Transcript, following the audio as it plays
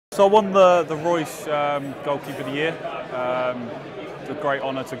So I won the Reusch Goalkeeper of the Year. It's a great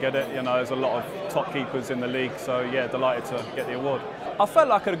honour to get it. You know, there's a lot of top keepers in the league, so yeah, delighted to get the award. I felt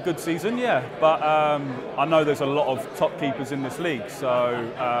like I had a good season, yeah, but I know there's a lot of top keepers in this league,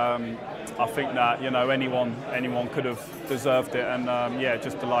 so I think that anyone could have deserved it, and yeah,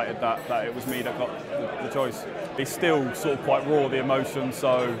 just delighted that it was me that got the choice. It's still sort of quite raw, the emotion,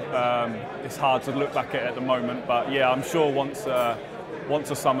 so it's hard to look back at the moment. But yeah, I'm sure once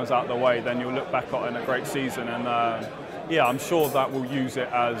the summer's out of the way, then you'll look back on a great season, and yeah, I'm sure that we'll use it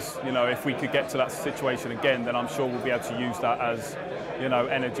as, if we could get to that situation again, then I'm sure we'll be able to use that as,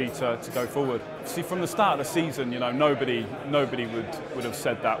 energy to go forward. See, from the start of the season, nobody would have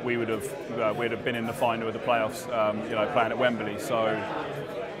said that we'd have been in the final of the playoffs, playing at Wembley. So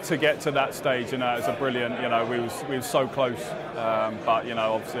to get to that stage, it's a brilliant, we were so close, but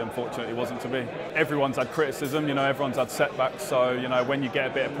obviously, unfortunately, it wasn't to be. Everyone's had criticism, everyone's had setbacks. So when you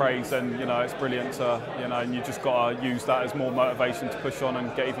get a bit of praise, then it's brilliant to, and you just got to use that as more motivation to push on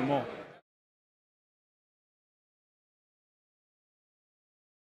and get even more.